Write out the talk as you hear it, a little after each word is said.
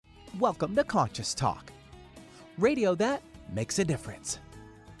Welcome to Conscious Talk, radio that makes a difference.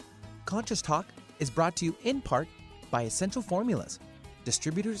 Conscious Talk is brought to you in part by Essential Formulas,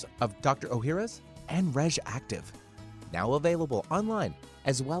 distributors of Dr. Ohhira's and Reg Active, now available online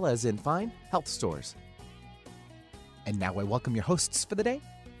as well as in fine health stores. And now I welcome your hosts for the day,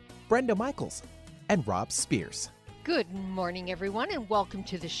 Brenda Michaels and Rob Spears. Good morning, everyone, and welcome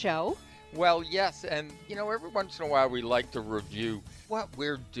to the show. Well, yes, and every once in a while we like to review what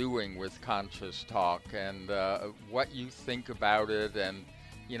we're doing with Conscious Talk and what you think about it and,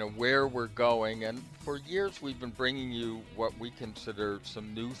 where we're going. And for years we've been bringing you what we consider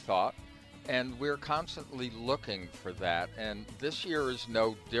some new thought, and we're constantly looking for that. And this year is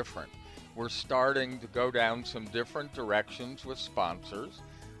no different. We're starting to go down some different directions with sponsors.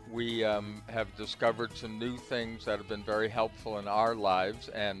 We have discovered some new things that have been very helpful in our lives,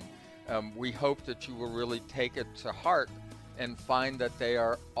 and we hope that you will really take it to heart and find that they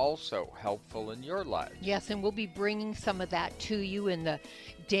are also helpful in your life. Yes, and we'll be bringing some of that to you in the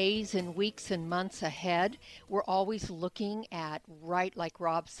days and weeks and months ahead. We're always looking at, right, like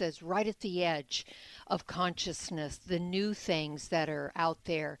Rob says, right at the edge of consciousness, the new things that are out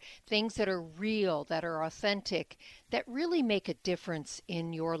there, things that are real, that are authentic, that really make a difference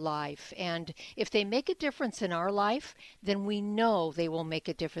in your life. And if they make a difference in our life, then we know they will make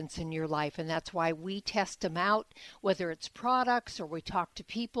a difference in your life. And that's why we test them out, whether it's products or we talk to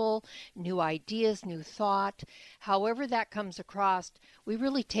people, new ideas, new thought. However that comes across, we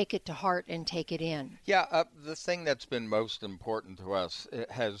really take it to heart and take it in. Yeah, the thing that's been most important to us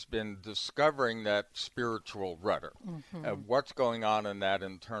has been discovering that spiritual rudder, what's going on in that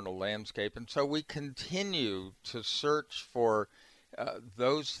internal landscape. And so we continue to search for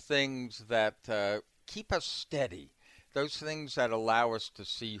those things that keep us steady, those things that allow us to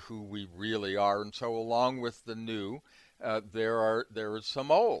see who we really are. And so along with the new, there is some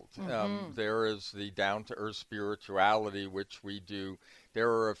old. There is the down-to-earth spirituality, which we do. There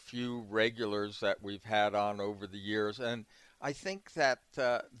are a few regulars that we've had on over the years, and I think that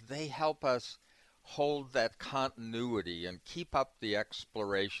they help us hold that continuity and keep up the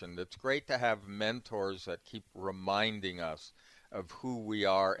exploration. It's great to have mentors that keep reminding us of who we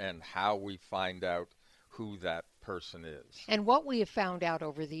are and how we find out who that person is. And what we have found out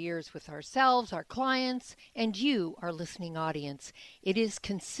over the years with ourselves, our clients, and you, our listening audience, it is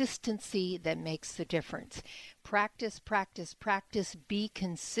consistency that makes the difference. Practice, practice, practice. Be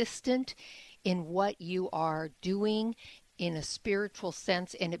consistent in what you are doing in a spiritual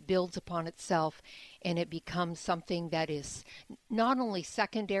sense, and it builds upon itself, and it becomes something that is not only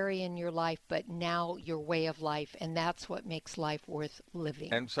secondary in your life, but now your way of life, and that's what makes life worth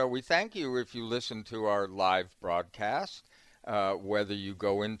living. And so we thank you if you listen to our live broadcast, whether you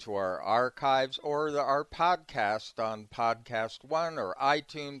go into our archives or our podcast on Podcast One or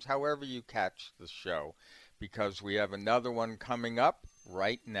iTunes, however you catch the show, because we have another one coming up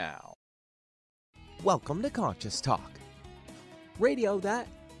right now. Welcome to Conscious Talk, radio that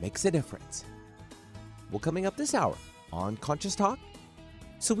makes a difference. Well, coming up this hour on Conscious Talk,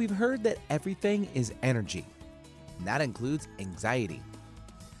 so we've heard that everything is energy, and that includes anxiety.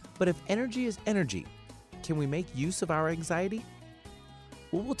 But if energy is energy, can we make use of our anxiety?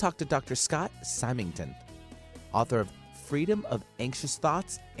 Well, we'll talk to Dr. Scott Symington, author of Freedom of Anxious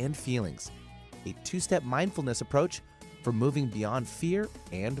Thoughts and Feelings, a two-step mindfulness approach for moving beyond fear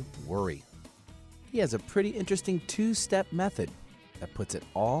and worry. He has a pretty interesting two-step method that puts it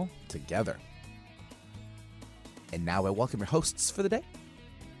all together. And now I welcome your hosts for the day,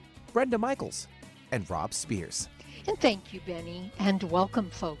 Brenda Michaels and Rob Spears. And thank you, Benny, and welcome,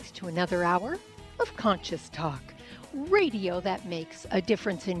 folks, to another hour of Conscious Talk, radio that makes a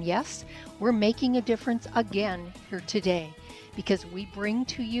difference. And yes, we're making a difference again here today, because we bring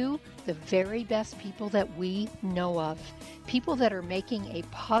to you the very best people that we know of, people that are making a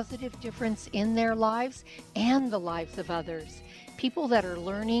positive difference in their lives and the lives of others, people that are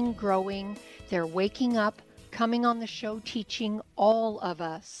learning, growing, they're waking up, coming on the show, teaching all of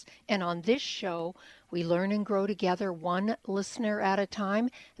us. And on this show, we learn and grow together, one listener at a time.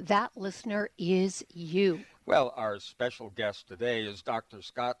 That listener is you. Well, our special guest today is Dr.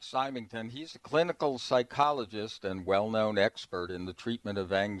 Scott Symington. He's a clinical psychologist and well-known expert in the treatment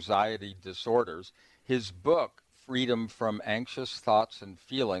of anxiety disorders. His book, Freedom from Anxious Thoughts and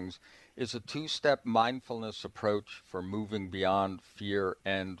Feelings, is a two-step mindfulness approach for moving beyond fear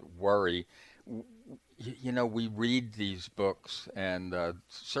and worry. We read these books, and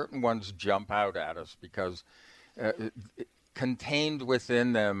certain ones jump out at us because contained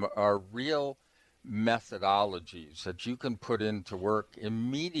within them are real methodologies that you can put into work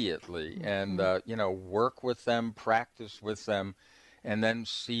immediately and, work with them, practice with them, and then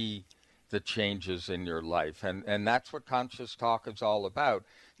see the changes in your life. And that's what Conscious Talk is all about.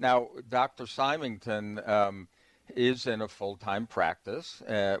 Now, Dr. Symington is in a full-time practice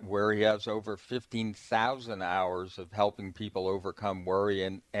where he has over 15,000 hours of helping people overcome worry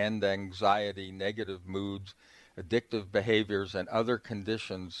and anxiety, negative moods, addictive behaviors, and other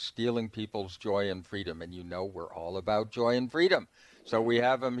conditions stealing people's joy and freedom. And you know we're all about joy and freedom. So we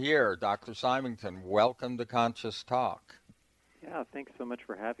have him here. Dr. Symington, welcome to Conscious Talk. Yeah, thanks so much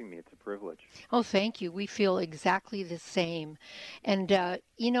for having me. It's a privilege. Oh, thank you. We feel exactly the same. And,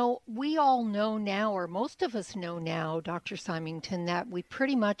 we all know now, or most of us know now, Dr. Symington, that we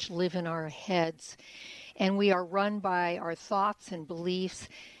pretty much live in our heads. And we are run by our thoughts and beliefs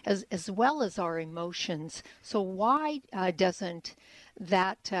as well as our emotions. So why doesn't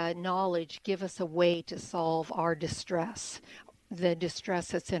that knowledge give us a way to solve our distress, the distress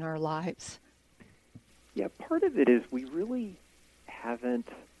that's in our lives? Yeah, part of it is we really haven't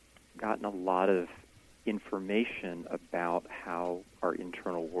gotten a lot of information about how our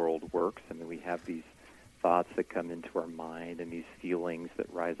internal world works. I mean, we have these thoughts that come into our mind and these feelings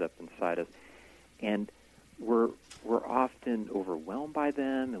that rise up inside us. And we're often overwhelmed by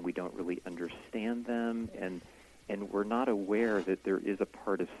them, and we don't really understand them, and we're not aware that there is a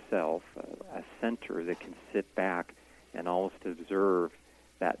part of self, a center that can sit back and almost observe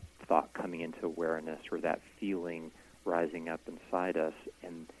that thought coming into awareness or that feeling rising up inside us,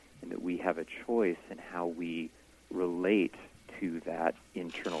 and that we have a choice in how we relate to that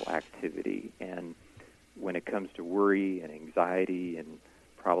internal activity. And when it comes to worry and anxiety and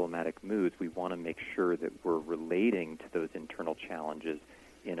problematic moods, we want to make sure that we're relating to those internal challenges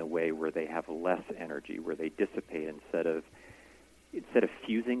in a way where they have less energy, where they dissipate instead of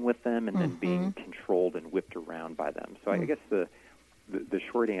fusing with them and then being controlled and whipped around by them. So I guess the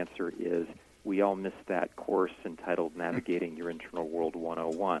short answer is we all missed that course entitled Navigating Your Internal World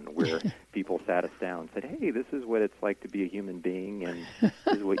 101, where people sat us down and said, hey, this is what it's like to be a human being, and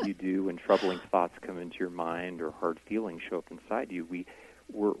this is what you do when troubling thoughts come into your mind or hard feelings show up inside you.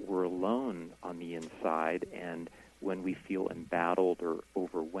 We're alone on the inside, and when we feel embattled or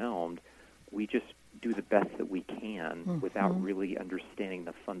overwhelmed, we just do the best that we can without really understanding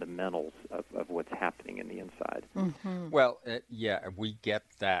the fundamentals of what's happening in the inside. Well, we get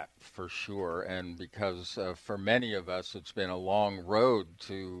that for sure. And because for many of us, it's been a long road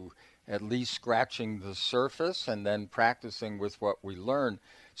to at least scratching the surface and then practicing with what we learn.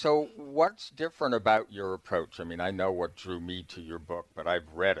 So what's different about your approach? I mean, I know what drew me to your book, but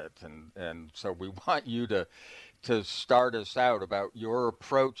I've read it. And so we want you to start us out about your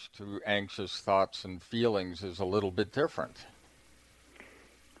approach to anxious thoughts and feelings is a little bit different.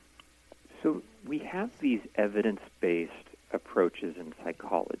 So we have these evidence-based approaches in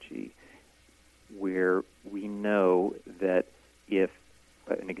psychology where we know that if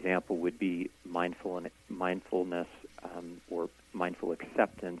an example would be mindfulness or mindful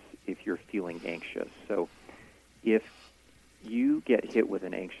acceptance if you're feeling anxious. So if you get hit with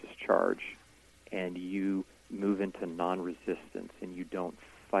an anxious charge and you move into non-resistance and you don't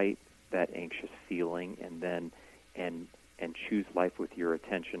fight that anxious feeling and choose life with your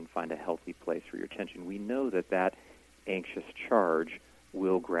attention, find a healthy place for your attention, we know that anxious charge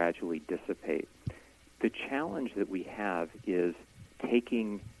will gradually dissipate. The challenge that we have is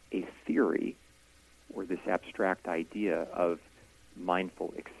taking a theory or this abstract idea of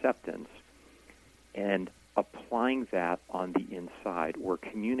mindful acceptance and applying that on the inside or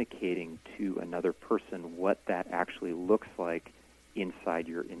communicating to another person what that actually looks like inside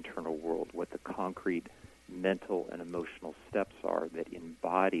your internal world, what the concrete mental and emotional steps are that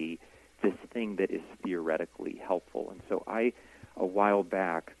embody this thing that is theoretically helpful. And so I, a while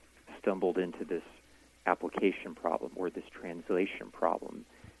back, stumbled into this application problem or this translation problem,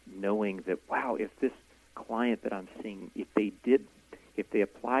 knowing that, wow, if this client that I'm seeing, if they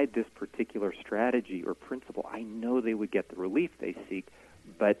applied this particular strategy or principle, I know they would get the relief they seek,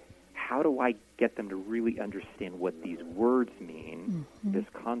 but how do I get them to really understand what these words mean, this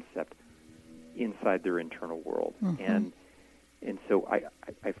concept, inside their internal world? And so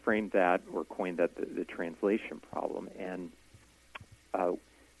I framed that or coined that the translation problem, and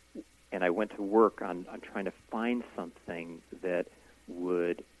I went to work on trying to find something that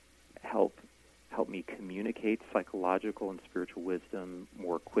would help me communicate psychological and spiritual wisdom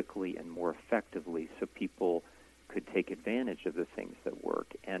more quickly and more effectively so people could take advantage of the things that work.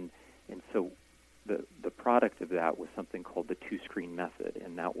 And so the product of that was something called the two-screen method,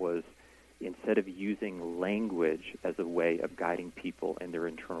 and that was, instead of using language as a way of guiding people in their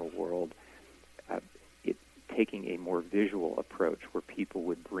internal world, taking a more visual approach where people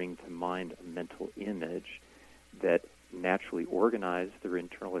would bring to mind a mental image that naturally organize their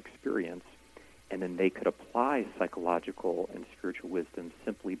internal experience, and then they could apply psychological and spiritual wisdom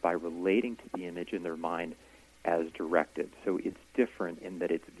simply by relating to the image in their mind as directed. So it's different in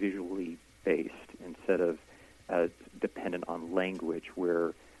that it's visually based instead of dependent on language,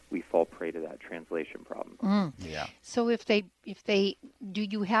 where we fall prey to that translation problem. Yeah. So if they do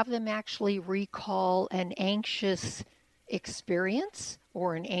you have them actually recall an anxious experience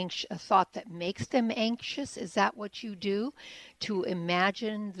or a thought that makes them anxious? Is that what you do, to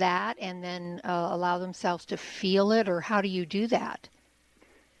imagine that and then allow themselves to feel it, or how do you do that?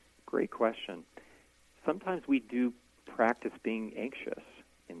 Great question. Sometimes we do practice being anxious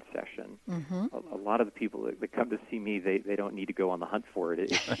in session. Mm-hmm. A lot of the people that come to see me, they don't need to go on the hunt for it.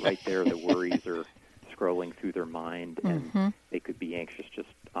 It's right there. The worries are scrolling through their mind, and they could be anxious just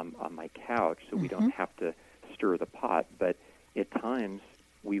on my couch, so we don't have to stir the pot. But at times,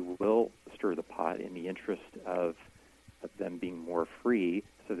 we will stir the pot in the interest of them being more free,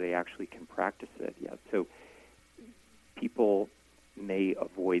 so they actually can practice it. Yeah. So people may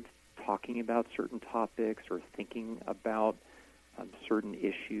avoid talking about certain topics or thinking about certain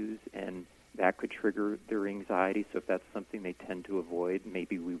issues, and that could trigger their anxiety. So if that's something they tend to avoid,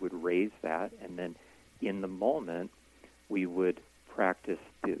 maybe we would raise that, and then in the moment, we would practice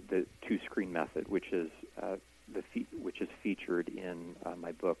the two-screen method, which is featured in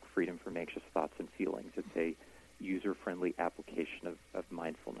my book, Freedom from Anxious Thoughts and Feelings. It's a user-friendly application of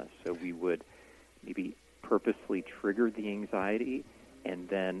mindfulness. So we would maybe purposely trigger the anxiety, and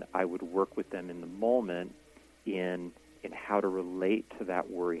then I would work with them in the moment in how to relate to that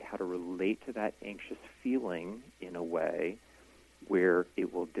worry, how to relate to that anxious feeling in a way where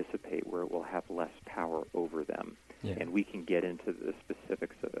it will dissipate, where it will have less power over them. Yeah. And we can get into the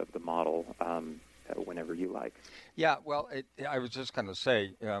specifics of the model whenever you like. Yeah, well, I was just going to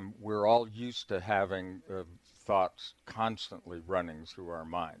say, we're all used to having thoughts constantly running through our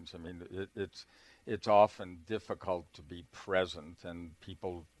minds. I mean, it's often difficult to be present, and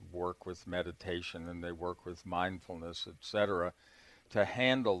people work with meditation and they work with mindfulness, etc., to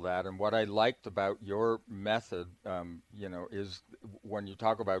handle that. And what I liked about your method, is when you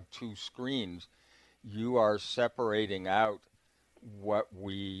talk about two screens, you are separating out what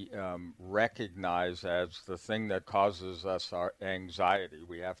we recognize as the thing that causes us our anxiety.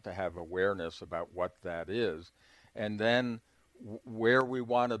 We have to have awareness about what that is, and then where we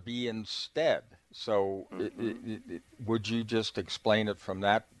want to be instead. So would you just explain it from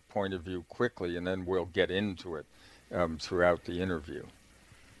that point of view quickly, and then we'll get into it throughout the interview?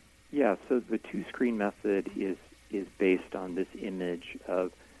 Yeah, so the two-screen method is based on this image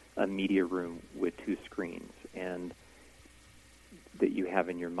of a media room with two screens and that you have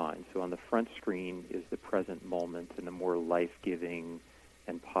in your mind. So on the front screen is the present moment and the more life-giving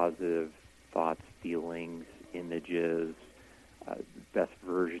and positive thoughts, feelings, images, best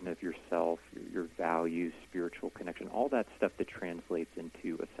version of yourself, your values, spiritual connection, all that stuff that translates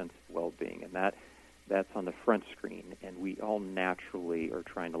into a sense of well-being. And that's on the front screen. And we all naturally are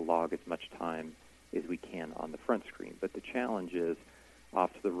trying to log as much time as we can on the front screen. But the challenge is,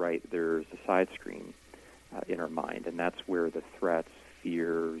 off to the right, there's a side screen in our mind, and that's where the threats,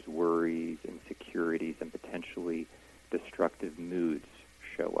 fears, worries, insecurities, and potentially destructive moods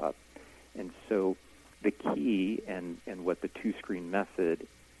show up. And so the key and what the two-screen method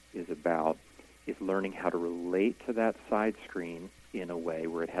is about is learning how to relate to that side screen in a way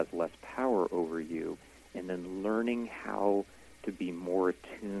where it has less power over you, and then learning how to be more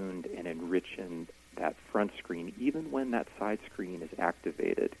attuned and enriching that front screen, even when that side screen is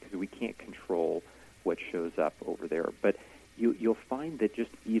activated, because we can't control what shows up over there. But you'll find that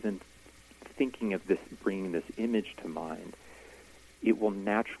just even thinking of this, bringing this image to mind, it will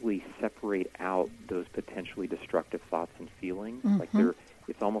naturally separate out those potentially destructive thoughts and feelings. Like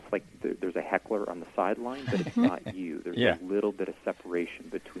it's almost like there's a heckler on the sideline, but it's not you. There's a little bit of separation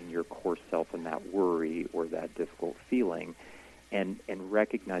between your core self and that worry or that difficult feeling, and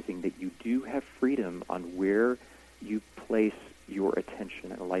recognizing that you do have freedom on where you place your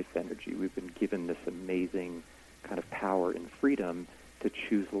attention and life energy. We've been given this amazing kind of power and freedom to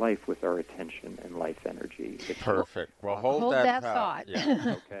choose life with our attention and life energy. Perfect. Well, hold that thought.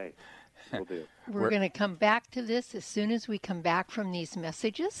 Yeah. Okay. We'll do. We're going to come back to this as soon as we come back from these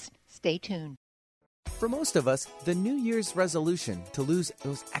messages. Stay tuned. For most of us, the New Year's resolution to lose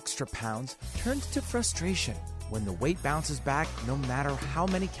those extra pounds turns to frustration when the weight bounces back no matter how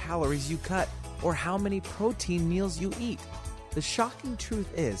many calories you cut or how many protein meals you eat. The shocking truth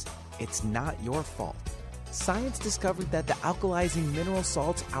is, it's not your fault. Science discovered that the alkalizing mineral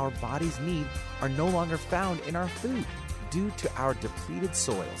salts our bodies need are no longer found in our food. due to our depleted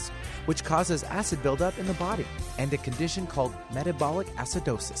soils, which causes acid buildup in the body and a condition called metabolic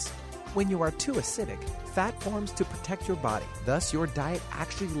acidosis. When you are too acidic, fat forms to protect your body. Thus, your diet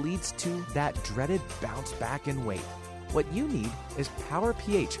actually leads to that dreaded bounce back in weight. What you need is Power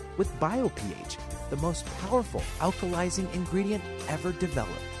pH with BioPH, the most powerful alkalizing ingredient ever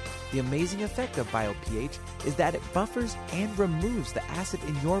developed. The amazing effect of BioPH is that it buffers and removes the acid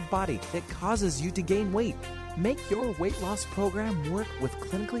in your body that causes you to gain weight. Make your weight loss program work with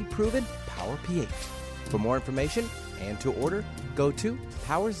clinically proven Power pH. For more information and to order, go to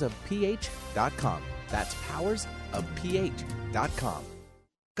powersofph.com. That's powersofph.com.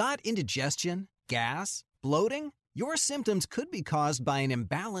 Got indigestion, gas, bloating? Your symptoms could be caused by an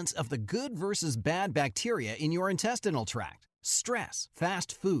imbalance of the good versus bad bacteria in your intestinal tract. Stress,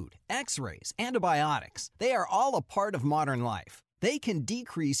 fast food, x-rays, antibiotics, they are all a part of modern life. They can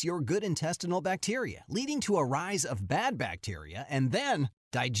decrease your good intestinal bacteria, leading to a rise of bad bacteria and then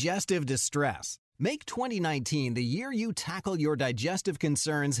digestive distress. Make 2019 the year you tackle your digestive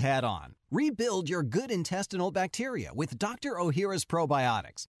concerns head on. Rebuild your good intestinal bacteria with Dr. Ohhira's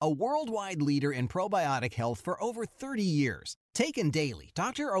Probiotics, a worldwide leader in probiotic health for over 30 years. Taken daily,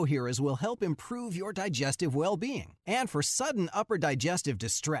 Dr. Ohhira's will help improve your digestive well-being. And for sudden upper digestive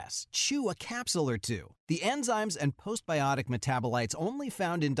distress, chew a capsule or two. The enzymes and postbiotic metabolites only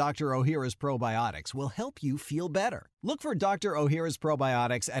found in Dr. Ohhira's Probiotics will help you feel better. Look for Dr. Ohhira's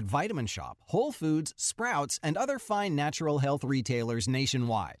Probiotics at Vitamin Shop, Whole Foods, Sprouts, and other fine natural health retailers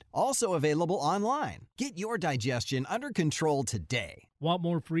nationwide. Also available online. Get your digestion under control today. Want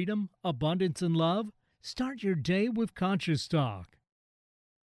more freedom, abundance, and love? Start your day with Conscious Talk.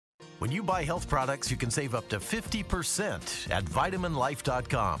 When you buy health products, you can save up to 50% at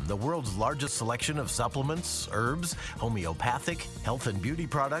vitaminlife.com, the world's largest selection of supplements, herbs, homeopathic, health and beauty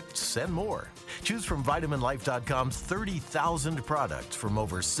products, and more. Choose from vitaminlife.com's 30,000 products from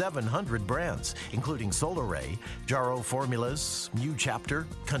over 700 brands, including Solar Ray, Jarrow Formulas, New Chapter,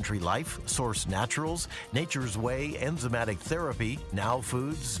 Country Life, Source Naturals, Nature's Way, Enzymatic Therapy, Now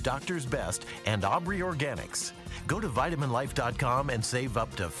Foods, Doctor's Best, and Aubrey Organics. Go to vitaminlife.com and save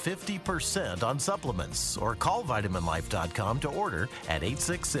up to 50% on supplements, or call vitaminlife.com to order at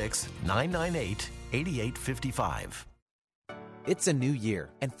 866-998-8855. It's a new year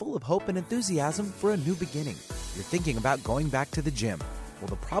and full of hope and enthusiasm for a new beginning. You're thinking about going back to the gym. Well,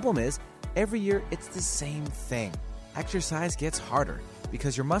 the problem is, every year it's the same thing. Exercise gets harder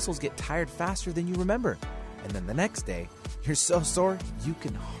because your muscles get tired faster than you remember. And then the next day, you're so sore you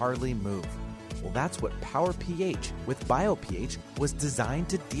can hardly move. Well, that's what Power pH with BioPH was designed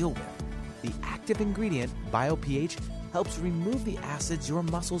to deal with. The active ingredient, BioPH, helps remove the acids your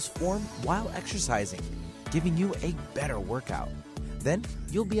muscles form while exercising, giving you a better workout. Then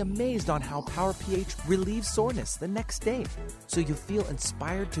you'll be amazed on how Power pH relieves soreness the next day, so you feel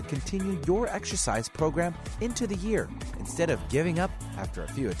inspired to continue your exercise program into the year instead of giving up after a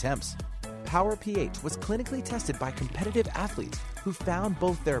few attempts. Power pH was clinically tested by competitive athletes who found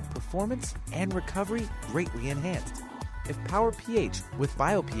both their performance and recovery greatly enhanced. If Power pH with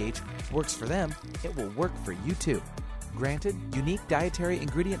BioPH works for them, it will work for you too. Granted unique dietary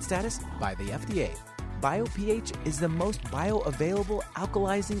ingredient status by the FDA. BioPH is the most bioavailable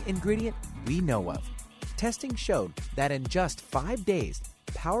alkalizing ingredient we know of. Testing showed that in just 5 days,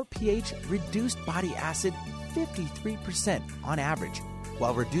 Power pH reduced body acid 53% on average,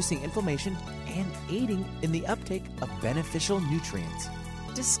 while reducing inflammation and aiding in the uptake of beneficial nutrients.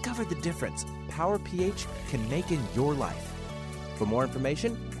 Discover the difference Power pH can make in your life. For more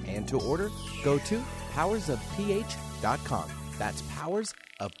information and to order, go to powersofph.com. That's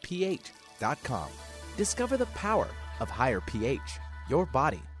powersofph.com. Discover the power of higher pH. Your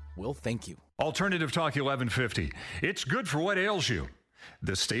body will thank you. Alternative Talk 1150. It's good for what ails you.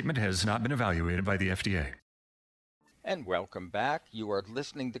 This statement has not been evaluated by the FDA. And welcome back. You are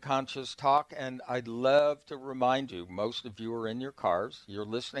listening to Conscious Talk, and I'd love to remind you, most of you are in your cars, you're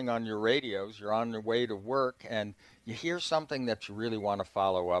listening on your radios, you're on your way to work, and you hear something that you really want to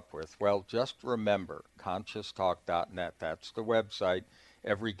follow up with. Well, just remember, conscioustalk.net, that's the website.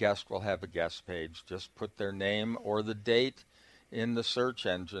 Every guest will have a guest page. Just put their name or the date in the search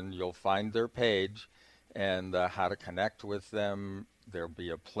engine. You'll find their page and how to connect with them. There'll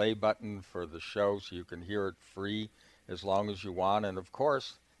be a play button for the show so you can hear it free as long as you want. And, of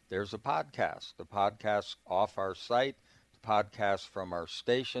course, there's a podcast. The podcast off our site, the podcast from our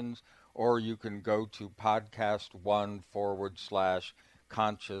stations, or you can go to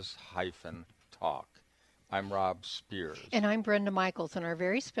podcast1/conscious-talk. I'm Rob Spears. And I'm Brenda Michaels, and our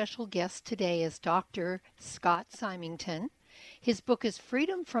very special guest today is Dr. Scott Symington. His book is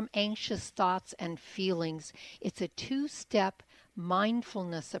Freedom from Anxious Thoughts and Feelings. It's a 2-step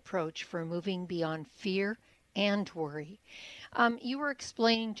mindfulness approach for moving beyond fear and worry. You were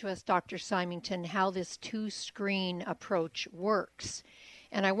explaining to us, Dr. Symington, how this 2-screen approach works.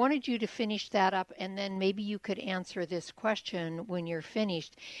 And I wanted you to finish that up, and then maybe you could answer this question when you're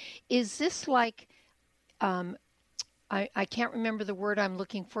finished. Is this like, I can't remember the word I'm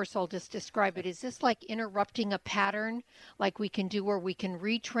looking for, so I'll just describe it. Is this like interrupting a pattern, like we can do where we can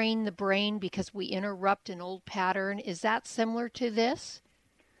retrain the brain because we interrupt an old pattern? Is that similar to this?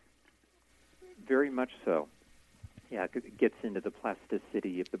 Very much so. Yeah, it gets into the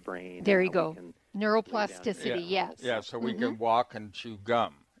plasticity of the brain. There you go. Neuroplasticity, yes. Yeah, so we can walk and chew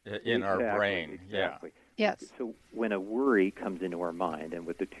gum in our brain. Exactly. Yeah. Yes. So when a worry comes into our mind, and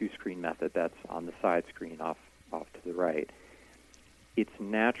with the 2-screen method, that's on the side screen off to the right, it's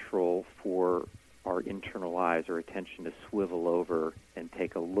natural for our internal eyes or attention to swivel over and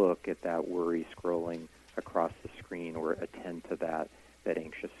take a look at that worry scrolling across the screen or attend to that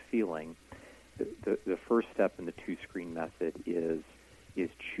anxious feeling. The first step in the 2-screen method is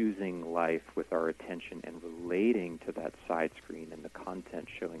choosing life with our attention and relating to that side screen and the content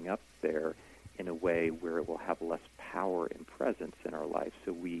showing up there in a way where it will have less power and presence in our life.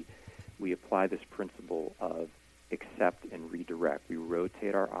 So we apply this principle of accept and redirect. We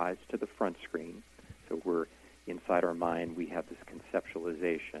rotate our eyes to the front screen. So we're inside our mind, we have this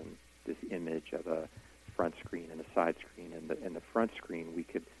conceptualization, this image of a front screen and a side screen. And the front screen, we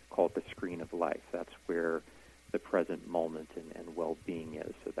could call it the screen of life. That's where the present moment and well-being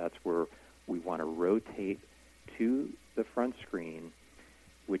is. So that's where we want to rotate to the front screen,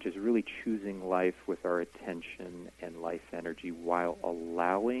 which is really choosing life with our attention and life energy while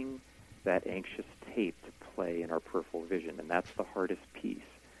allowing that anxious tape to play in our peripheral vision. And that's the hardest piece.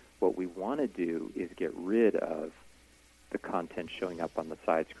 What we want to do is get rid of the content showing up on the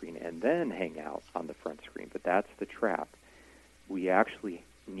side screen and then hang out on the front screen. But that's the trap. We actually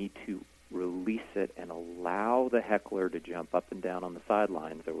need to release it and allow the heckler to jump up and down on the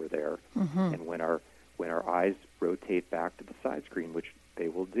sidelines over there. Mm-hmm. And when our eyes rotate back to the side screen, which they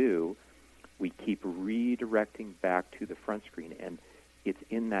will do, we keep redirecting back to the front screen. And it's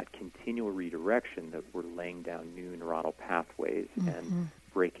in that continual redirection that we're laying down new neuronal pathways and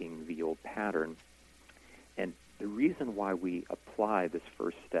breaking the old pattern. And the reason why we apply this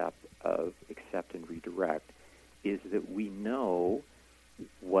first step of accept and redirect is that we know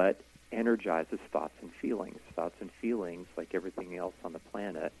what energizes thoughts and feelings. Thoughts and feelings, like everything else on the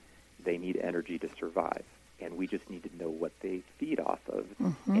planet, they need energy to survive. And we just need to know what they feed off of.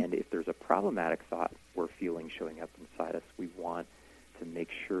 Mm-hmm. And if there's a problematic thought or feeling showing up inside us, we want to make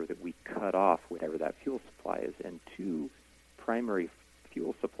sure that we cut off whatever that fuel supply is. And 2 primary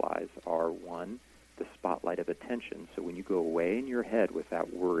fuel supplies are, 1, the spotlight of attention. So when you go away in your head with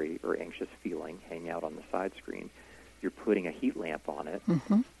that worry or anxious feeling, hang out on the side screen, you're putting a heat lamp on it,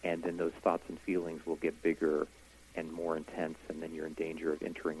 and then those thoughts and feelings will get bigger and more intense, and then you're in danger of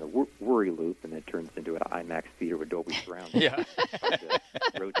entering a worry loop, and it turns into an IMAX theater with Dolby Surround. Yeah.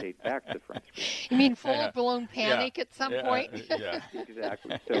 Rotate back to the front screen. You mean full-blown panic at some point? Yeah,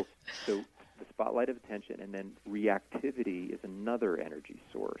 exactly. So the spotlight of attention, and then reactivity is another energy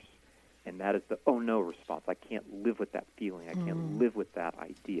source, and that is the oh no response. I can't live with that feeling. I can't live with that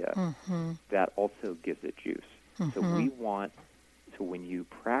idea. Mm-hmm. That also gives it juice. So so when you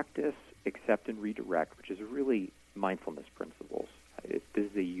practice accept and redirect, which is really mindfulness principles, this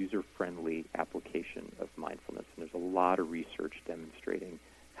is a user-friendly application of mindfulness, and there's a lot of research demonstrating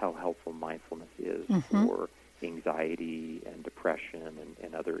how helpful mindfulness is for anxiety and depression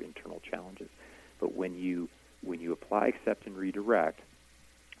and other internal challenges. But when you apply accept and redirect,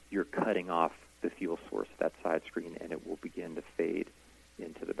 you're cutting off the fuel source, that side screen, and it will begin to fade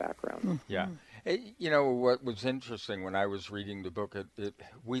into the background. Yeah. You know, what was interesting when I was reading the book,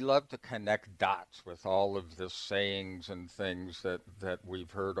 we love to connect dots with all of the sayings and things that we've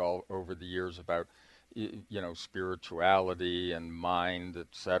heard all over the years about, spirituality and mind,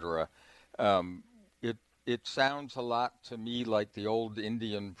 etc. It sounds a lot to me like the old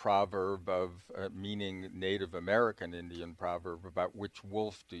Indian proverb of, meaning Native American Indian proverb about which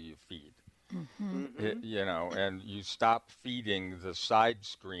wolf do you feed? And you stop feeding the side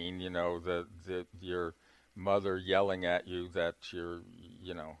screen, your mother yelling at you that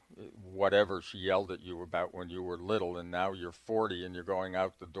whatever she yelled at you about when you were little, and now you're 40 and you're going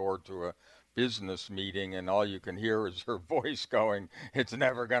out the door to a business meeting and all you can hear is her voice going, it's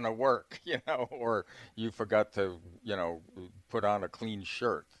never going to work, or you forgot to, put on a clean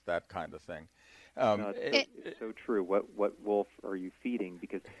shirt, that kind of thing. It's so true. What wolf are you feeding?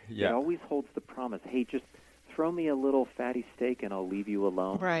 Because it always holds the promise, hey, just throw me a little fatty steak and I'll leave you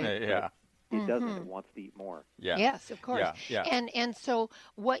alone. Right. Yeah. It doesn't. It wants to eat more. Yeah. Yes, of course. Yeah. And so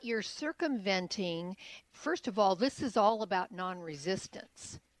what you're circumventing, first of all, this is all about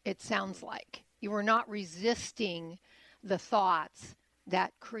non-resistance. It sounds like you are not resisting the thoughts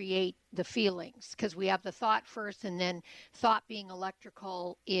that create the feelings, because we have the thought first, and then thought being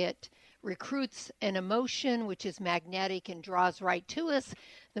electrical, it recruits an emotion which is magnetic and draws right to us,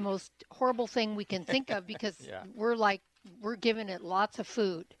 the most horrible thing we can think of, because Yeah. we're giving it lots of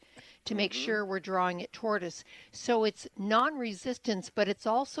food to make sure we're drawing it toward us. So it's non-resistance, but it's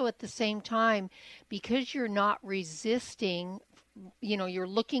also at the same time, because you're not resisting, you're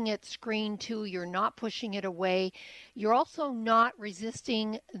looking at screen 2, you're not pushing it away. You're also not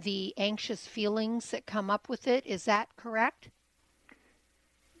resisting the anxious feelings that come up with it. Is that correct?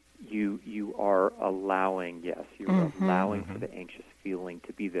 You are allowing, yes, you're allowing for the anxious feeling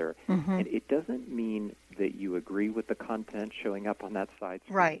to be there. And it doesn't mean that you agree with the content showing up on that side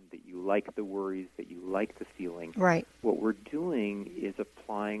screen, Right. that you like the worries, that you like the feeling. Right. What we're doing is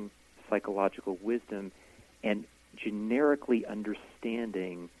applying psychological wisdom and generically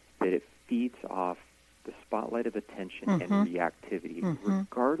understanding that it feeds off the spotlight of attention and reactivity,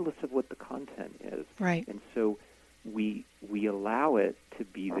 regardless of what the content is. Right. And so we allow it to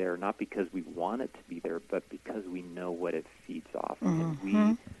be there, not because we want it to be there, but because we know what it feeds off. And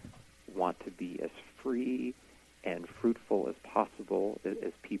we want to be as free and fruitful as possible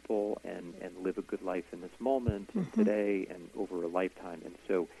as people, and live a good life in this moment and today and over a lifetime. And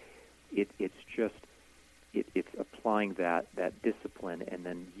so it's applying that discipline and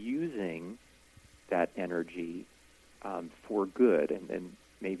then using that energy for good. And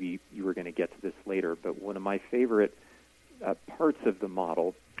maybe you were going to get to this later, but one of my favorite parts of the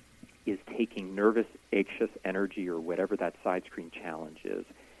model is taking nervous, anxious energy, or whatever that side screen challenge is,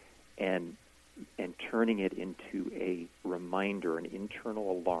 and turning it into a reminder, an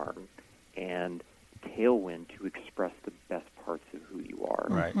internal alarm, and tailwind to express the best parts of who you are.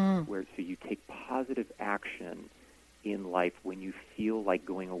 Right. So you take positive action in life when you feel like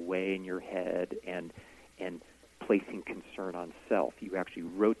going away in your head and placing concern on self. You actually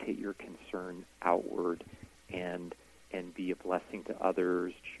rotate your concern outward and be a blessing to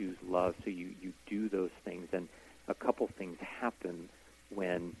others, choose love. So you do those things, and a couple things happen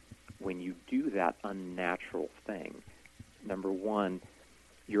when you do that unnatural thing. Number one,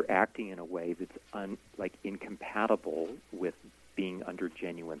 you're acting in a way that's incompatible with being under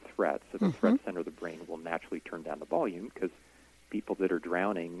genuine threat. So the threat center of the brain will naturally turn down the volume, because people that are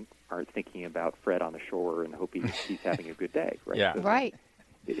drowning aren't thinking about Fred on the shore and hoping he's having a good day, right? Yeah. So Right.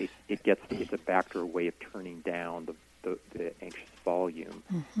 It's a backdoor way of turning down the anxious volume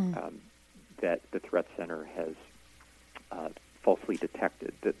that the threat center has falsely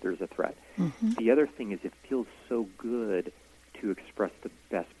detected that there's a threat. The other thing is, it feels so good to express the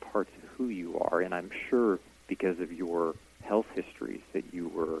best parts of who you are, and I'm sure because of your health histories that you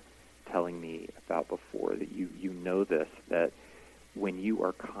were telling me about before, that you know this, that when you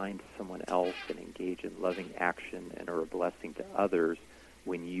are kind to someone else and engage in loving action and are a blessing to others,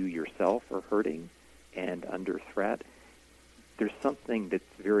 when you yourself are hurting and under threat, there's something that's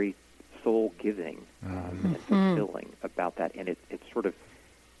very soul-giving and fulfilling about that, and it sort of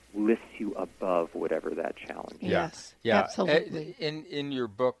lifts you above whatever that challenge is. Yes. Yeah. Absolutely. In your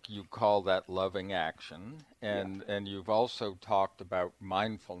book, you call that loving action, and you've also talked about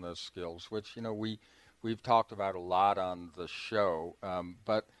mindfulness skills, which we've talked about a lot on the show.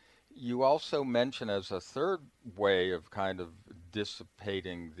 But you also mention, as a third way of kind of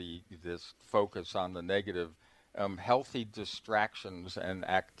dissipating this focus on the negative, healthy distractions and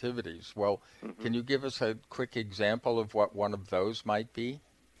activities. Well, can you give us a quick example of what one of those might be?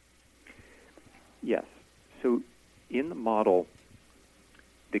 Yes. So in the model,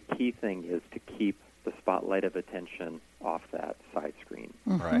 the key thing is to keep the spotlight of attention off that side screen,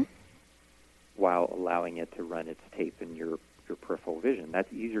 Right. while allowing it to run its tape in your peripheral vision.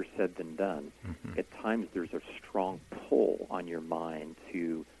 That's easier said than done. At times there's a strong pull on your mind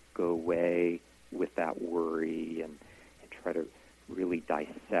to go away with that worry and try to really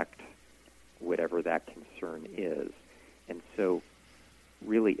dissect whatever that concern is. And so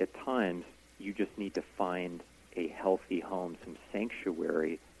really at times you just need to find a healthy home, some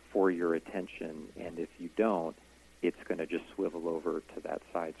sanctuary for your attention, and if you don't, it's going to just swivel over to that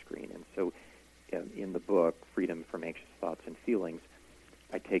side screen. And so in the book, Freedom from Anxious Thoughts and Feelings,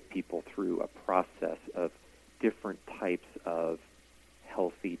 I take people through a process of different types of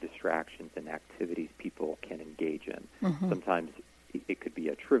healthy distractions and activities people can engage in. Sometimes it could be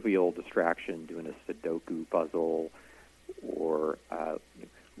a trivial distraction, doing a Sudoku puzzle, or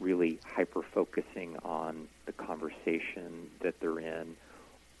really hyper-focusing on the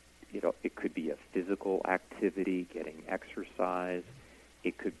activity, getting exercise.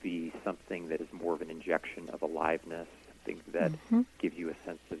 It could be something that is more of an injection of aliveness, something that gives you a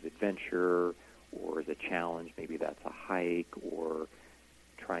sense of adventure or is a challenge. Maybe that's a hike or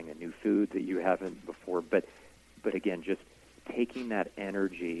trying a new food that you haven't before. But again, just taking that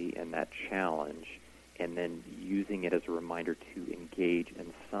energy and that challenge and then using it as a reminder to engage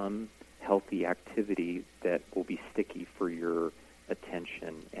in some healthy activity that will be sticky for your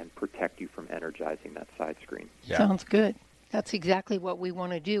attention and protect you from energizing that side screen. Yeah. Sounds good. That's exactly what we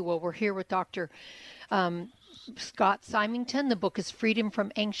want to do. Well, we're here with Dr. Scott Symington. The book is Freedom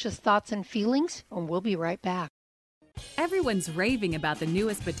from Anxious Thoughts and Feelings, and we'll be right back. Everyone's raving about the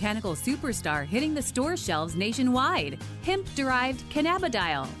newest botanical superstar hitting the store shelves nationwide. Hemp-derived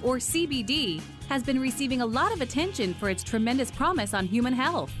cannabidiol, or CBD, has been receiving a lot of attention for its tremendous promise on human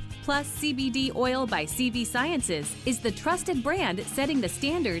health. Plus, CBD Oil by CV Sciences is the trusted brand setting the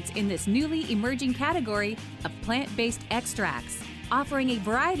standards in this newly emerging category of plant-based extracts, offering a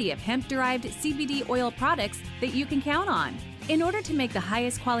variety of hemp-derived CBD oil products that you can count on. In order to make the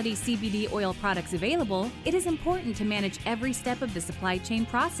highest quality CBD oil products available, it is important to manage every step of the supply chain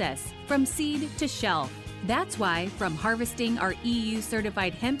process, from seed to shelf. That's why, from harvesting our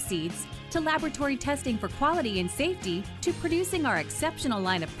EU-certified hemp seeds, to laboratory testing for quality and safety, to producing our exceptional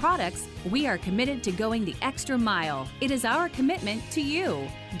line of products, we are committed to going the extra mile. It is our commitment to you.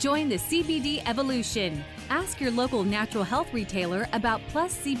 Join the CBD evolution. Ask your local natural health retailer about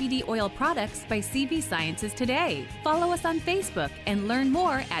Plus CBD oil products by CV Sciences today. Follow us on Facebook and learn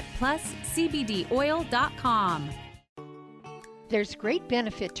more at pluscbdoil.com. There's great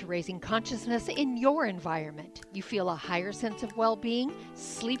benefit to raising consciousness in your environment. You feel a higher sense of well-being,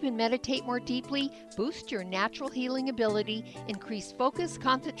 sleep and meditate more deeply, boost your natural healing ability, increase focus,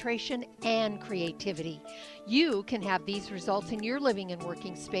 concentration, and creativity. You can have these results in your living and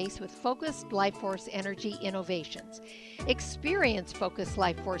working space with Focused Life Force Energy Innovations. Experience Focused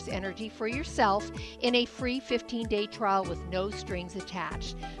Life Force Energy for yourself in a free 15-day trial with no strings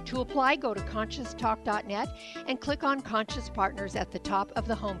attached. To apply, go to ConsciousTalk.net and click on Conscious Partners at the top of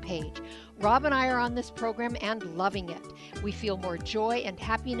the homepage. Rob and I are on this program and loving it. We feel more joy and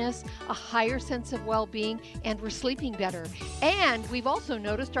happiness, a higher sense of well-being, and we're sleeping better. And we've also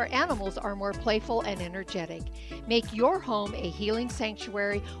noticed our animals are more playful and energetic. Make your home a healing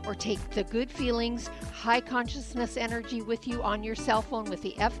sanctuary or take the good feelings, high consciousness energy with you on your cell phone with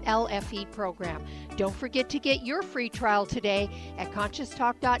the FLFE program. Don't forget to get your free trial today at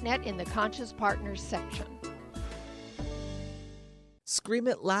ConsciousTalk.net in the Conscious Partners section. Scream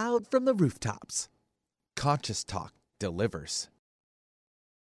it loud from the rooftops. Conscious Talk delivers.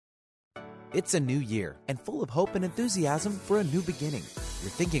 It's a new year and full of hope and enthusiasm for a new beginning.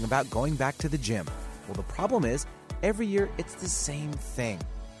 You're thinking about going back to the gym. Well, the problem is, every year it's the same thing.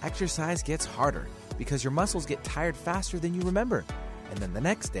 Exercise gets harder because your muscles get tired faster than you remember. And then the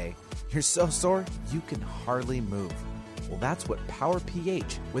next day, you're so sore you can hardly move. Well, that's what Power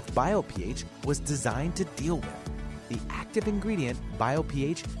pH with BioPH was designed to deal with. The active ingredient,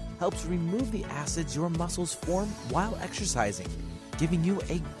 BioPH, helps remove the acids your muscles form while exercising, giving you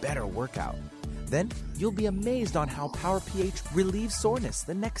a better workout. Then, you'll be amazed on how Power pH relieves soreness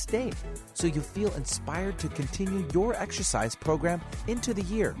the next day, so you feel inspired to continue your exercise program into the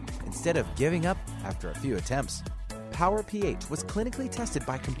year instead of giving up after a few attempts. Power pH was clinically tested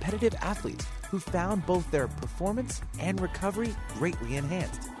by competitive athletes who found both their performance and recovery greatly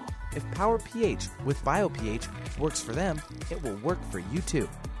enhanced. If Power pH with BioPH works for them, it will work for you too.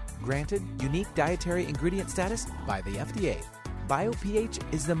 Granted unique dietary ingredient status by the FDA. BioPH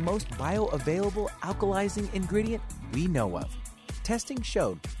is the most bioavailable alkalizing ingredient we know of. Testing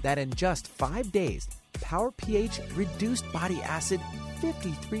showed that in just 5 days, Power pH reduced body acid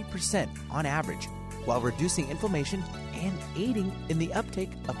 53% on average, while reducing inflammation and aiding in the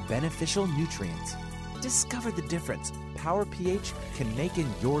uptake of beneficial nutrients. Discover the difference Power pH can make in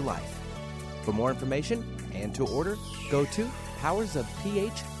your life. For more information and to order, go to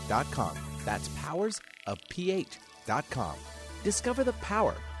powersofph.com. That's powersofph.com. Discover the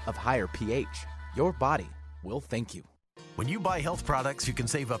power of higher pH. Your body will thank you. When you buy health products, you can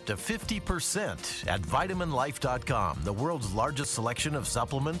save up to 50% at vitaminlife.com, the world's largest selection of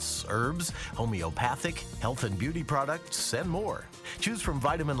supplements, herbs, homeopathic, health and beauty products, and more. Choose from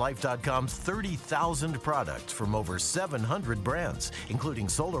vitaminlife.com's 30,000 products from over 700 brands, including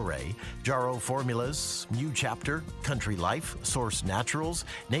Solaray, Jarrow Formulas, New Chapter, Country Life, Source Naturals,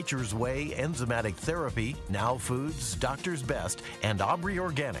 Nature's Way, Enzymatic Therapy, Now Foods, Doctor's Best, and Aubrey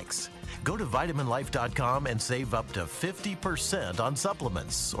Organics. Go to vitaminlife.com and save up to 50% on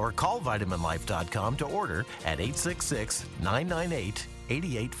supplements, or call vitaminlife.com to order at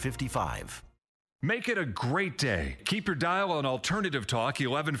 866-998-8855. Make it a great day. Keep your dial on Alternative Talk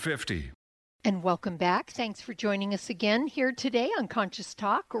 1150. And welcome back. Thanks for joining us again here today on Conscious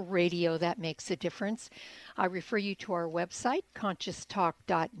Talk, radio that makes a difference. I refer you to our website,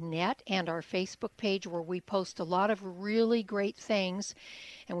 conscioustalk.net, and our Facebook page where we post a lot of really great things.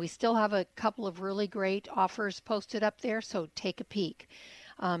 And we still have a couple of really great offers posted up there, so take a peek.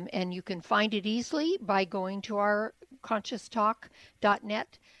 And you can find it easily by going to our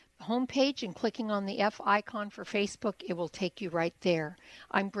conscioustalk.net homepage and clicking on the F icon for Facebook. It will take you right there.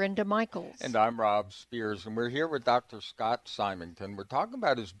 I'm Brenda Michaels. And I'm Rob Spears, and we're here with Dr. Scott Symington. We're talking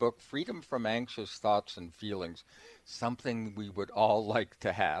about his book, Freedom from Anxious Thoughts and Feelings, something we would all like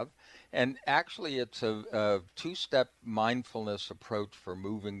to have. And actually, it's a two-step mindfulness approach for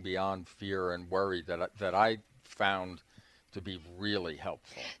moving beyond fear and worry that I found to be really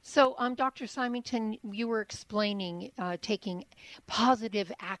helpful. So, Dr. Symington, you were explaining taking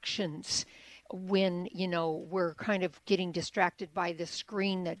positive actions when, we're kind of getting distracted by the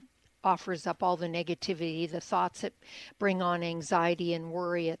screen that offers up all the negativity, the thoughts that bring on anxiety and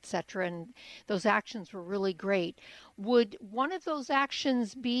worry, etc. And those actions were really great. Would one of those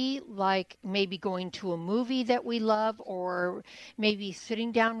actions be like maybe going to a movie that we love, or maybe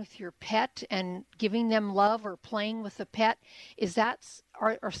sitting down with your pet and giving them love, or playing with a pet?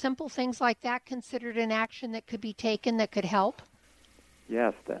 Are simple things like that considered an action that could be taken that could help?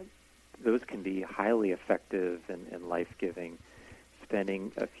 Yes, those can be highly effective and life-giving.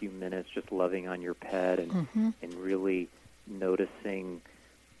 Spending a few minutes just loving on your pet and really noticing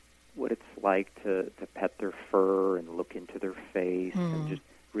what it's like to pet their fur and look into their face and just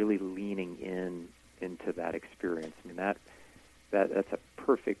really leaning into that experience. I mean, that's a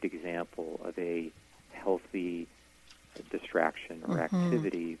perfect example of a healthy distraction or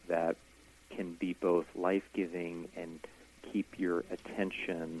activity that can be both life-giving and keep your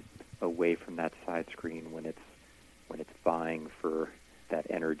attention away from that side screen when it's vying for that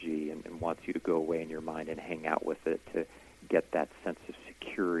energy and wants you to go away in your mind and hang out with it to get that sense of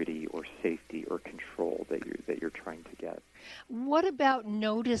security or safety or control that you're trying to get. What about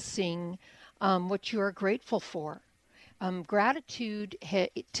noticing what you are grateful for? Gratitude,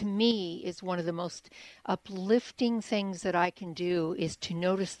 to me, is one of the most uplifting things that I can do, is to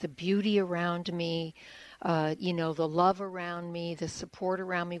notice the beauty around me, the love around me, the support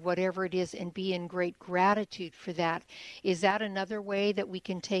around me, whatever it is, and be in great gratitude for that. Is that another way that we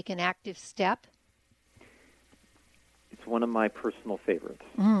can take an active step? It's one of my personal favorites.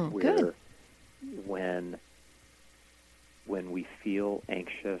 Good. When we feel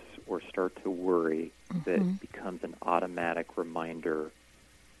anxious or start to worry, that becomes an automatic reminder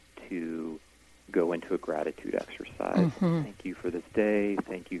to go into a gratitude exercise. Thank you for this day.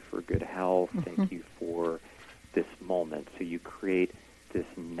 Thank you for good health. Thank you for this moment. So you create this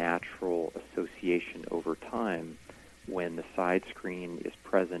natural association over time when the side screen is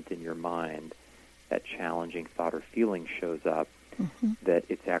present in your mind, that challenging thought or feeling shows up, that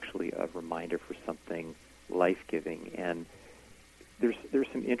it's actually a reminder for something life-giving. And there's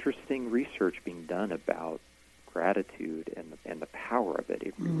some interesting research being done about gratitude and the power of it.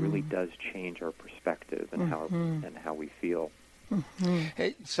 It really does change our perspective and how we feel.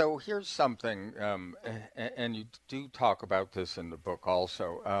 Hey, so here's something, and you do talk about this in the book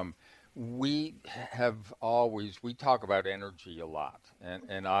also. We talk about energy a lot,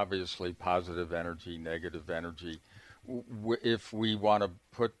 and obviously positive energy, negative energy. If we want to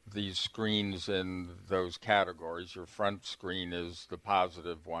put these screens in those categories, your front screen is the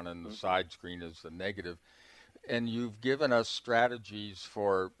positive one and the side screen is the negative. And you've given us strategies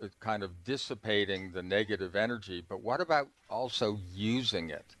for kind of dissipating the negative energy, but what about also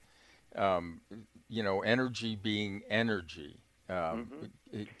using it? Energy being energy.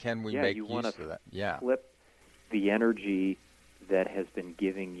 Can we make use of that? Yeah. Flip the energy that has been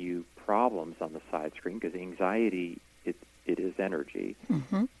giving you problems on the side screen, because anxiety, it is energy.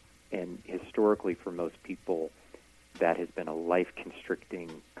 And historically, for most people, that has been a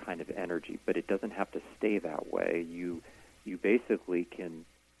life-constricting kind of energy, but it doesn't have to stay that way. You basically can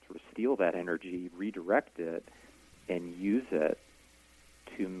sort of steal that energy, redirect it, and use it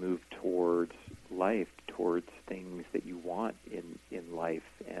to move towards life, towards things that you want in life,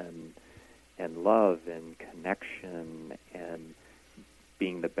 and love and connection and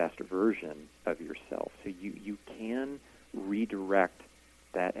being the best version of yourself. So you can redirect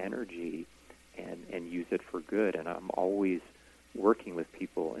that energy and use it for good. And I'm always working with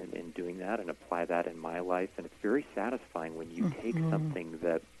people in doing that and apply that in my life. And it's very satisfying when you take something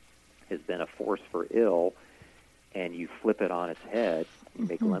that has been a force for ill and you flip it on its head You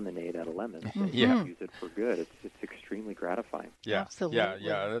make lemonade out of lemons and Yeah. use it for good. It's extremely gratifying. Yeah, Absolutely.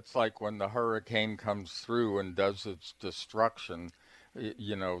 yeah. It's like when the hurricane comes through and does its destruction.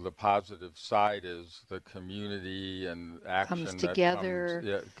 The positive side is the community and action Comes together.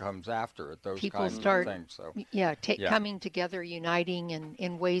 that comes after it. Those People kinds start, of things. So coming together, uniting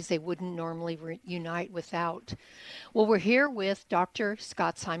in ways they wouldn't normally unite without. Well, we're here with Dr.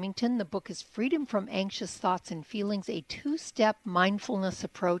 Scott Symington. The book is Freedom from Anxious Thoughts and Feelings, a two-step mindfulness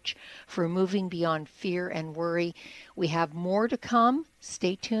approach for moving beyond fear and worry. We have more to come.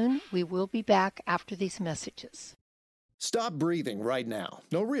 Stay tuned. We will be back after these messages. Stop breathing right now.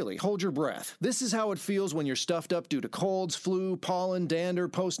 No, really, hold your breath. This is how it feels when you're stuffed up due to colds, flu, pollen, dander,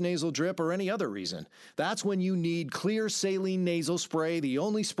 postnasal drip, or any other reason. That's when you need Clear Saline Nasal Spray, the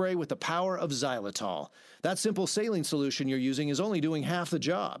only spray with the power of xylitol. That simple saline solution you're using is only doing half the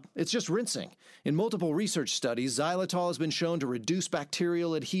job. It's just rinsing. In multiple research studies, xylitol has been shown to reduce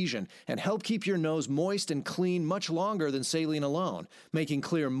bacterial adhesion and help keep your nose moist and clean much longer than saline alone, making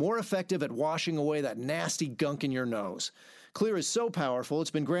Clear more effective at washing away that nasty gunk in your nose. Clear is so powerful,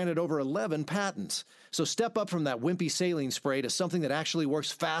 it's been granted over 11 patents. So step up from that wimpy saline spray to something that actually works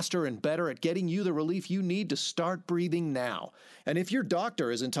faster and better at getting you the relief you need to start breathing now. And if your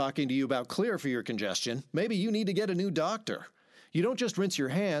doctor isn't talking to you about Clear for your congestion, maybe you need to get a new doctor. You don't just rinse your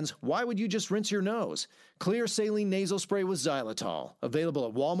hands. Why would you just rinse your nose? Clear Saline Nasal Spray with xylitol. Available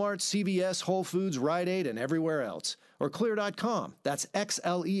at Walmart, CVS, Whole Foods, Rite Aid, and everywhere else. Or Clear.com. That's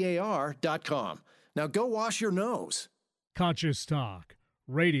XLEAR.com. Now go wash your nose. Conscious Talk,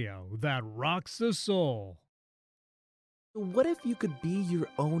 radio that rocks the soul. What if you could be your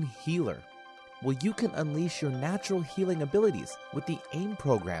own healer? Well, you can unleash your natural healing abilities with the AIM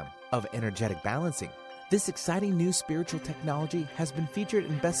program of energetic balancing. This exciting new spiritual technology has been featured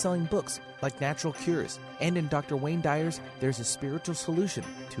in best-selling books like Natural Cures, and in Dr. Wayne Dyer's There's a Spiritual Solution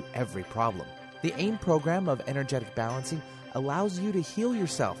to Every Problem. The AIM program of energetic balancing allows you to heal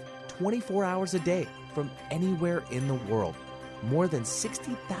yourself 24 hours a day from anywhere in the world. More than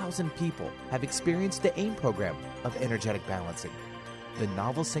 60,000 people have experienced the AIM program of energetic balancing. The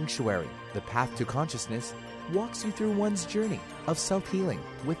novel Sanctuary, The Path to Consciousness, walks you through one's journey of self-healing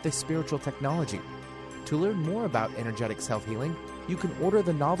with this spiritual technology. To learn more about energetic self-healing, you can order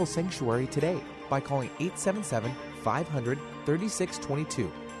the novel Sanctuary today by calling 877-500-3622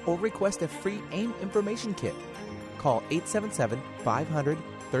 or request a free AIM information kit. Call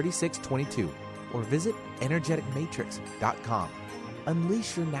 877-500-3622 or visit energeticmatrix.com.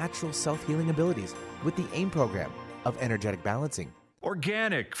 Unleash your natural self-healing abilities with the AIM program of energetic balancing.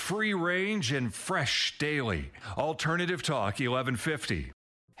 Organic, free range, and fresh daily. Alternative Talk 1150.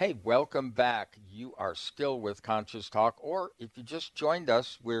 Hey, welcome back. You are still with Conscious Talk, or if you just joined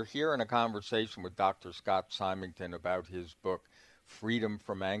us, we're here in a conversation with Dr. Scott Symington about his book, Freedom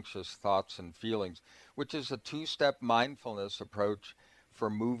from Anxious Thoughts and Feelings, which is a two-step mindfulness approach for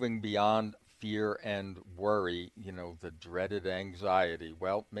moving beyond fear and worry, the dreaded anxiety.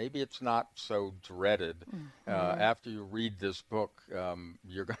 Well, maybe it's not so dreaded. After you read this book,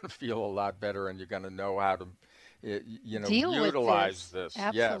 you're going to feel a lot better, and you're going to know how to utilize this.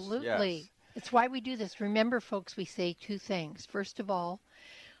 Absolutely. Yes. It's why we do this. Remember, folks, we say two things. First of all,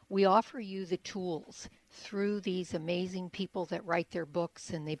 we offer you the tools through these amazing people that write their books,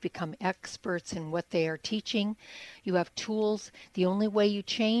 and they've become experts in what they are teaching. You have tools. The only way you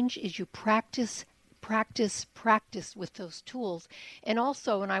change is you practice with those tools. And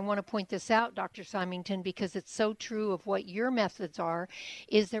also, and I want to point this out, Dr. Symington, because it's so true of what your methods are,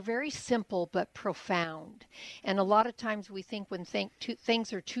 is they're very simple but profound. And a lot of times we think when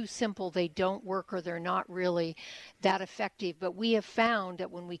things are too simple, they don't work or they're not really that effective. But we have found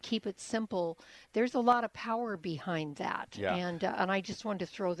that when we keep it simple, there's a lot of power behind that. Yeah. And I just wanted to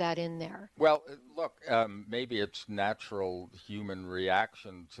throw that in there. Well, look, maybe it's natural human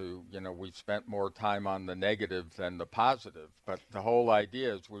reaction to, we've spent more time on the negative than the positive. But the whole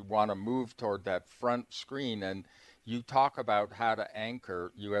idea is we want to move toward that front screen. And you talk about how to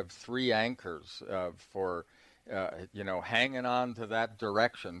anchor. You have 3 anchors for, hanging on to that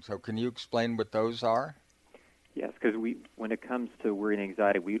direction. So can you explain what those are? Yes, because when it comes to worry and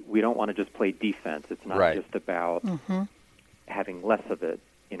anxiety, we don't want to just play defense. It's not just about having less of it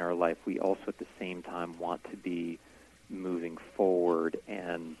in our life. We also at the same time want to be moving forward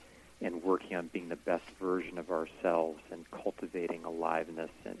and working on being the best version of ourselves and cultivating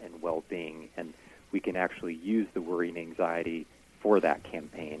aliveness and well-being. And we can actually use the worry and anxiety for that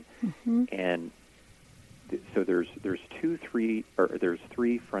campaign. And so there's 3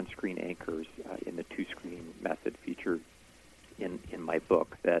 front screen anchors in the 2-screen method featured in my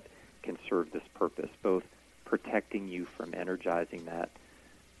book that can serve this purpose, both protecting you from energizing that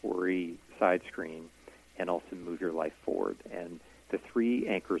carry side screen and also move your life forward. And the three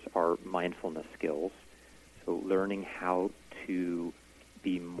anchors are mindfulness skills, so learning how to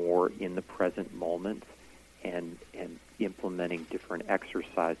be more in the present moment and implementing different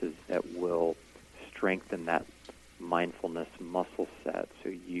exercises that will strengthen that mindfulness muscle set. So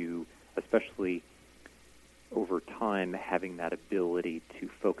you, especially over time, having that ability to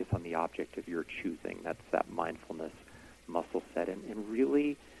focus on the object of your choosing. That's that mindfulness muscle set. And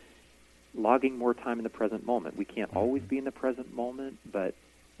really logging more time in the present moment. We can't always be in the present moment, but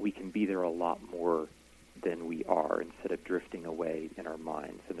we can be there a lot more than we are instead of drifting away in our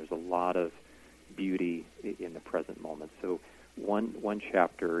minds. And there's a lot of beauty in the present moment. So one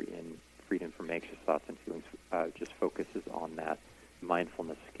chapter in Freedom from Anxious Thoughts and Feelings just focuses on that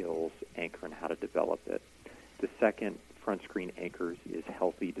mindfulness skills anchor and how to develop it. The second front screen anchors is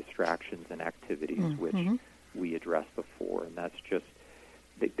healthy distractions and activities, which we addressed before. And that's just,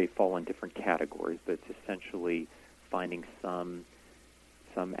 they fall in different categories, but it's essentially finding some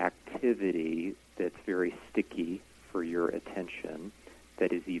activity that's very sticky for your attention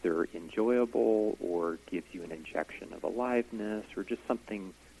that is either enjoyable or gives you an injection of aliveness or just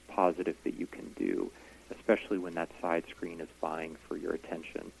something positive that you can do, especially when that side screen is vying for your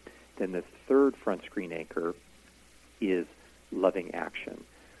attention. Then the third front screen anchor is loving action,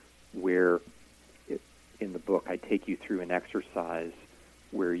 where in the book I take you through an exercise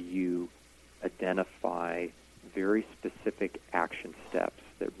where you identify very specific action steps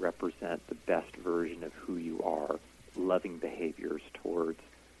that represent the best version of who you are, loving behaviors towards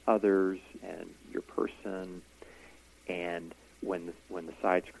others and your person. And when the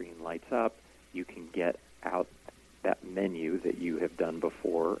side screen lights up, you can get out that menu that you have done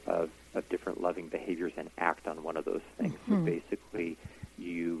before of different loving behaviors and act on one of those things. So basically,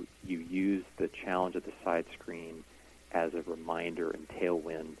 you use the challenge of the side screen as a reminder and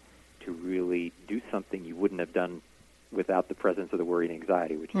tailwind to really do something you wouldn't have done without the presence of the worry and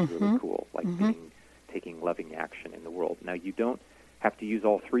anxiety, which is really cool, like taking loving action in the world. Now, you don't have to use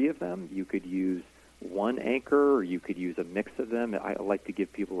all three of them. You could use one anchor, or you could use a mix of them. I like to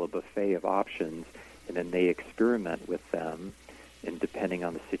give people a buffet of options, and then they experiment with them, and depending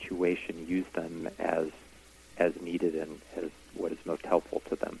on the situation, use them as needed and as what is most helpful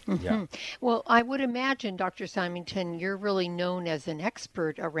to them. Yeah. Well, I would imagine, Dr. Symington, you're really known as an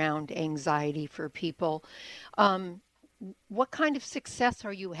expert around anxiety for people. What kind of success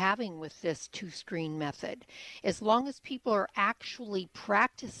are you having with this two-screen method? As long as people are actually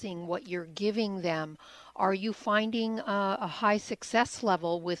practicing what you're giving them, are you finding a high success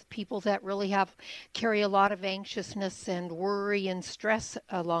level with people that really carry a lot of anxiousness and worry and stress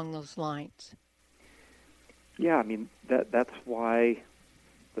along those lines? Yeah, I mean, that's why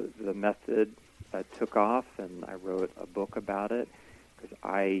the method took off, and I wrote a book about it, because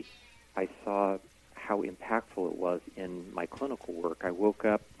I saw how impactful it was in my clinical work. I woke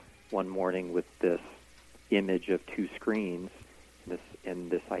up one morning with this image of two screens and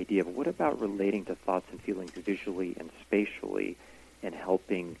this idea of what about relating to thoughts and feelings visually and spatially, and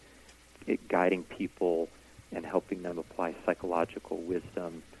guiding people and helping them apply psychological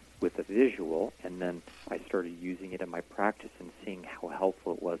wisdom with a visual. And then I started using it in my practice and seeing how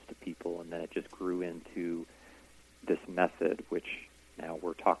helpful it was to people, and then it just grew into this method, which now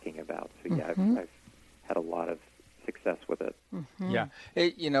we're talking about. So yeah, I've had a lot of success with it. Yeah.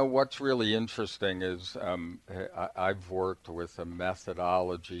 Hey, what's really interesting is I've worked with a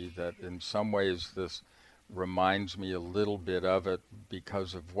methodology that in some ways this reminds me a little bit of it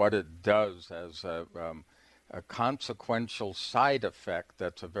because of what it does as a consequential side effect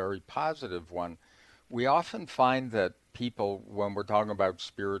that's a very positive one. We often find that people, when we're talking about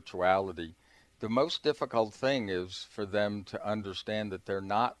spirituality, the most difficult thing is for them to understand that they're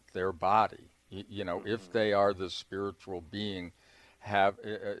not their body. If they are the spiritual being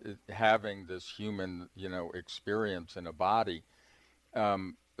having this human, experience in a body, a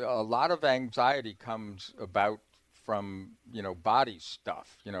lot of anxiety comes about from, body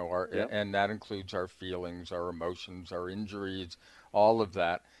stuff, and that includes our feelings, our emotions, our injuries, all of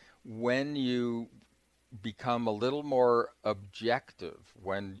that. When you become a little more objective,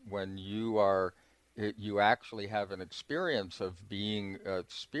 when you actually have an experience of being a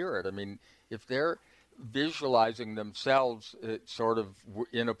spirit. I mean, if they're visualizing themselves sort of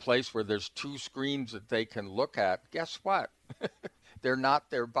in a place where there's two screens that they can look at, guess what? They're not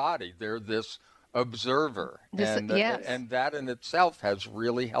their body. They're this observer. And that in itself has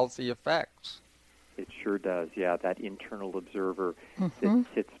really healthy effects. It sure does, yeah. That internal observer that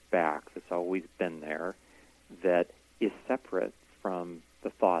sits back, that's always been there, that is separate from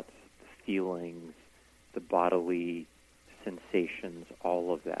the thoughts, the feelings, the bodily sensations,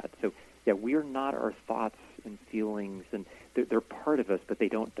 all of that. So, yeah, we are not our thoughts and feelings, and they're part of us, but they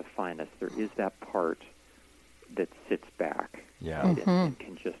don't define us. There is that part that sits back and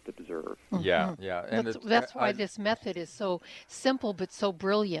can just observe. Yeah, yeah. And that's why this method is so simple but so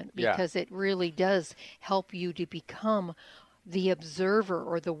brilliant, because it really does help you to become the observer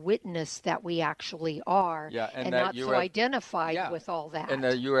or the witness that we actually are, and not so identified with all that. And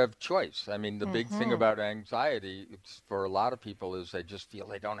that you have choice. I mean, the big thing about anxiety for a lot of people is they just feel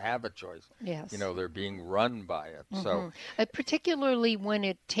they don't have a choice. Yes. You know, they're being run by it. So, particularly when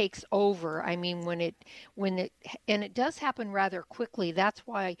it takes over. I mean, when it and it does happen rather quickly. That's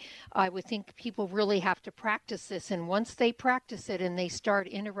why I would think people really have to practice this. And once they practice it and they start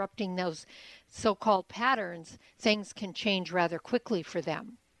interrupting those so-called patterns, things can change rather quickly for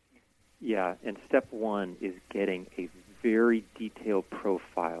them. Yeah, and step one is getting a very detailed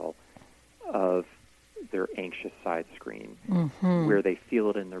profile of their anxious side screen, where they feel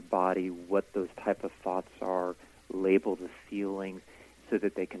it in their body, what those type of thoughts are, label the feelings so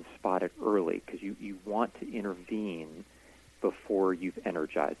that they can spot it early, because you want to intervene before you've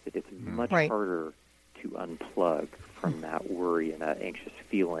energized it. It's much harder to unplug from that worry and that anxious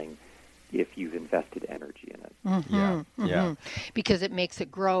feeling if you've invested energy in it. Because it makes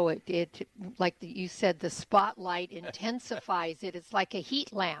it grow. It like you said, the spotlight intensifies it. It's like a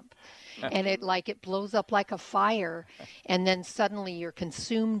heat lamp, and it blows up like a fire, and then suddenly you're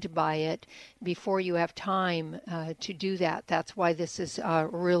consumed by it before you have time to do that. That's why this is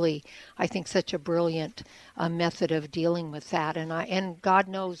really, I think, such a brilliant method of dealing with that. And God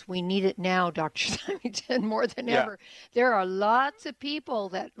knows we need it now, Dr. Symington, more than ever. There are lots of people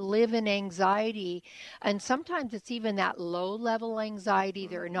that live in anxiety, and sometimes it's even that low-level anxiety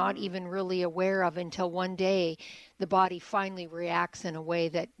they're not even really aware of until one day the body finally reacts in a way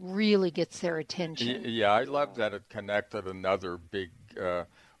that really gets their attention. Yeah, I love that it connected another big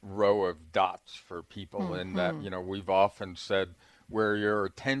row of dots for people, in that, you know, we've often said, where your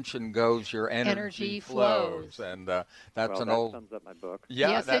attention goes, your energy flows. And that's that old... sums up my book. Yeah,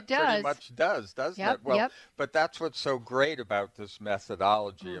 yes, that it does. pretty much does, doesn't it? Well, but that's what's so great about this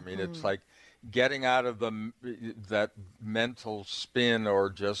methodology. I mean, it's like getting out of that mental spin, or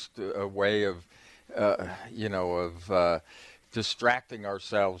just a way of, distracting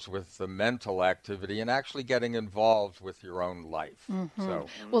ourselves with the mental activity and actually getting involved with your own life. So,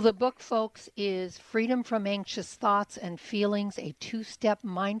 well, the book, folks, is Freedom from Anxious Thoughts and Feelings, a two-step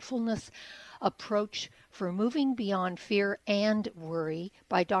mindfulness approach for moving beyond fear and worry,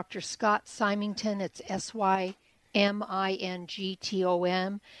 by Dr. Scott Symington. It's Symington,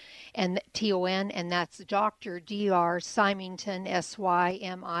 and T-O-N, and that's Dr. D.R. Symington,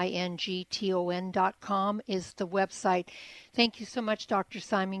 Symington.com is the website. Thank you so much, Dr.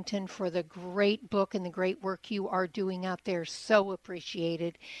 Symington, for the great book and the great work you are doing out there. So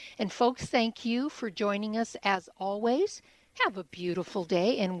appreciated. And folks, thank you for joining us as always. Have a beautiful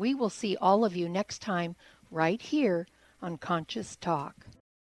day, and we will see all of you next time right here on Conscious Talk.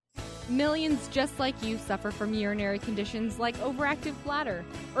 Millions just like you suffer from urinary conditions like overactive bladder,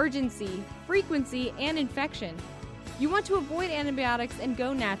 urgency, frequency, and infection. You want to avoid antibiotics and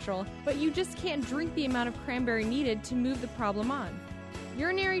go natural, but you just can't drink the amount of cranberry needed to move the problem on.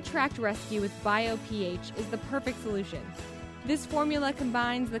 Urinary Tract Rescue with BioPH is the perfect solution. This formula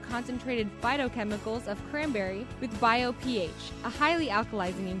combines the concentrated phytochemicals of cranberry with BioPH, a highly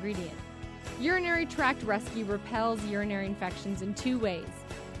alkalizing ingredient. Urinary Tract Rescue repels urinary infections in two ways.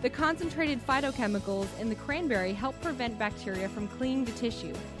 The concentrated phytochemicals in the cranberry help prevent bacteria from clinging to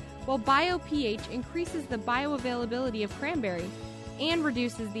tissue, while BioPH increases the bioavailability of cranberry and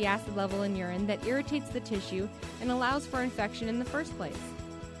reduces the acid level in urine that irritates the tissue and allows for infection in the first place.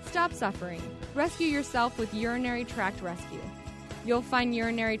 Stop suffering. Rescue yourself with Urinary Tract Rescue. You'll find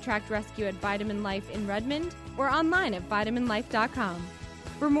Urinary Tract Rescue at Vitamin Life in Redmond or online at vitaminlife.com.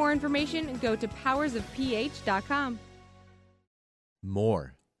 For more information, go to powersofph.com.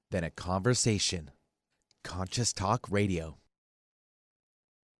 More than a conversation. Conscious Talk Radio.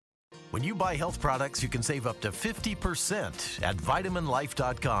 When you buy health products, you can save up to 50% at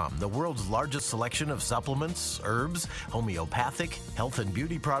vitaminlife.com, the world's largest selection of supplements, herbs, homeopathic, health and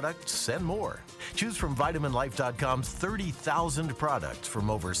beauty products, and more. Choose from vitaminlife.com's 30,000 products from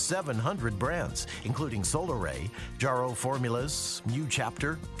over 700 brands, including Solaray, Jarrow Formulas, New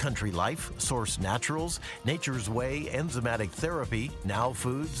Chapter, Country Life, Source Naturals, Nature's Way, Enzymatic Therapy, Now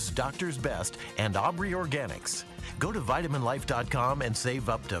Foods, Doctor's Best, and Aubrey Organics. Go to vitaminlife.com and save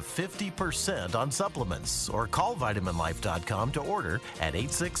up to 50% on supplements, or call vitaminlife.com to order at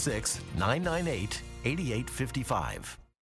 866-998-8855.